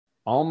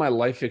all my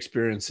life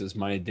experiences,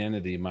 my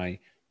identity,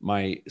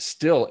 my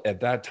still at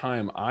that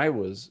time, I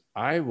was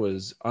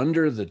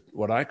under the,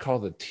 what I call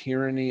the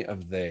tyranny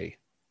of they.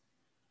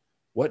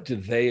 What do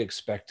they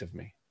expect of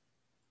me?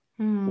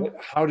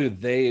 How do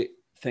they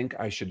think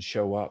I should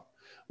show up?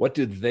 What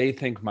do they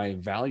think my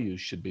values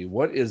should be?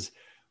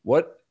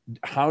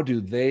 How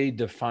do they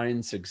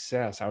define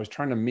success? I was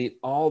trying to meet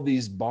all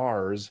these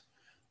bars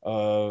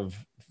of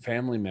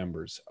family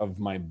members, of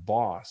my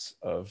boss,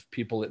 of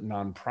people at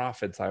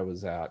nonprofits I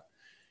was at.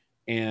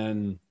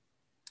 And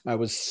I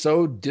was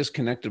so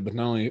disconnected with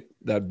not only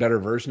that better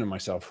version of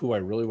myself, who I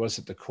really was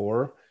at the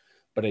core,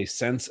 but a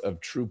sense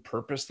of true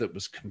purpose that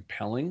was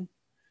compelling.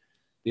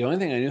 The only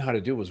thing I knew how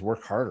to do was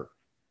work harder.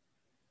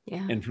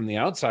 Yeah. And from the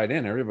outside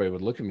in, everybody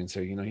would look at me and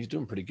say, he's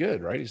doing pretty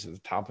good, right? He's at the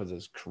top of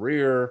his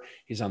career.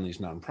 He's on these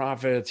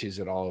nonprofits. He's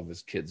at all of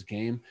his kids'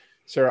 game.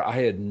 Sarah,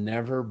 I had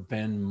never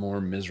been more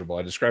miserable.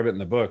 I describe it in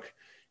the book,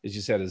 as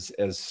you said,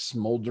 as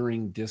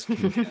smoldering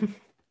discontent.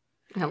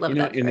 I love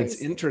that And it's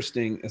phrase.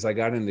 interesting, as I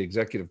got into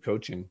executive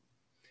coaching,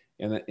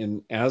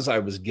 and as I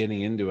was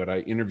getting into it, I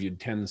interviewed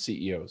 10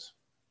 CEOs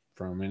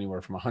from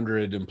anywhere from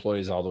 100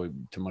 employees all the way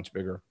to much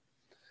bigger.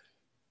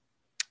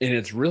 And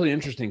it's really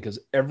interesting because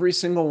every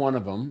single one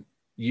of them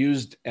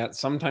used at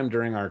some time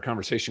during our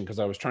conversation, because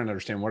I was trying to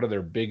understand what are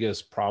their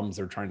biggest problems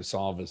they're trying to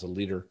solve as a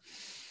leader.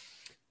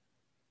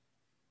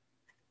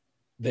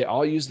 They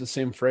all used the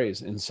same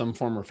phrase in some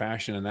form or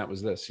fashion. And that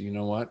was this: you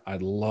know what?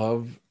 I'd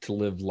love to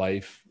live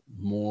life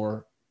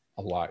more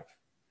alive.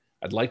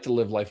 I'd like to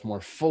live life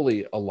more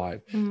fully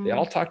alive. They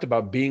all talked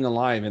about being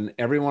alive, and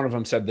every one of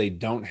them said they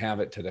don't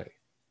have it today.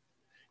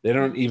 They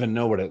don't even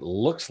know what it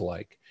looks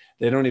like.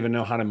 They don't even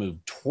know how to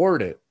move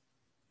toward it.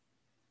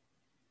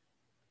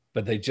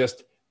 But they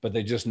just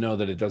know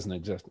that it doesn't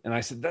exist. And I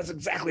said, that's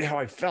exactly how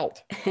I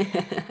felt.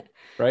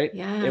 Right.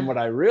 Yeah. And what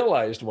I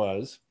realized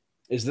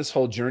is this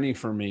whole journey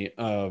for me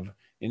of,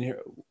 in here,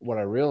 what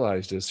I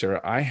realized is,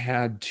 Sarah, I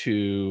had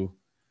to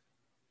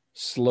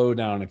slow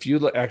down. If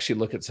you actually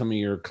look at some of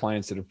your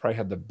clients that have probably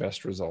had the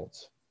best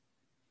results,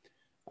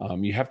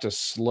 you have to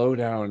slow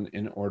down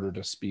in order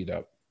to speed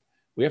up.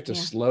 We have to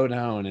slow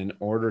down in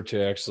order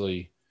to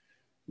actually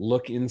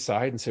look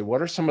inside and say,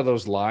 what are some of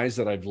those lies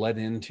that I've let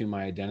into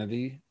my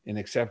identity and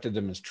accepted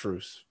them as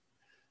truths?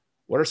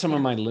 What are some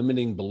of my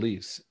limiting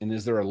beliefs? And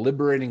is there a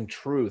liberating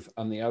truth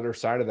on the other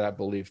side of that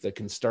belief that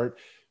can start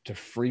to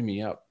free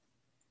me up?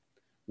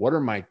 What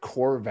are my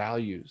core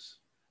values?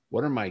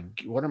 What are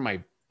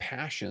my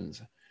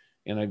passions?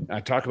 And I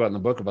talk about in the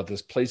book about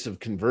this place of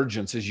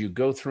convergence as you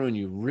go through and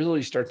you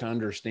really start to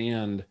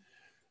understand.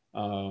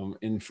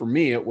 And for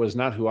me, it was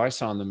not who I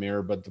saw in the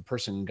mirror, but the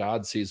person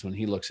God sees when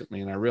he looks at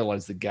me. And I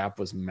realized the gap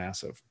was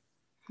massive.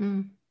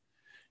 And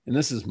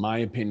this is my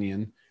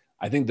opinion.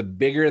 I think the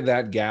bigger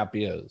that gap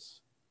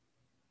is,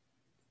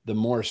 the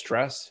more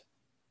stress,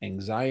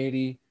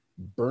 anxiety,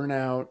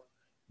 burnout,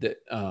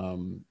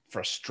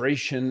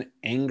 frustration,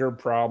 anger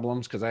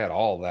problems, because I had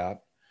all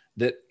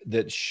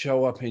that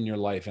show up in your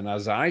life. And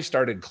as I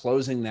started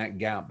closing that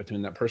gap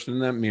between that person in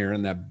that mirror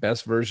and that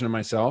best version of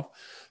myself,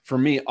 for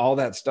me, all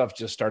that stuff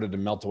just started to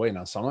melt away.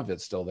 Now, some of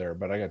it's still there,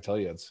 but I got to tell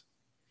you, it's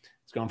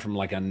gone from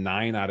like a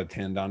 9 out of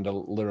 10 down to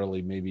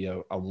literally maybe a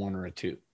 1 or a 2.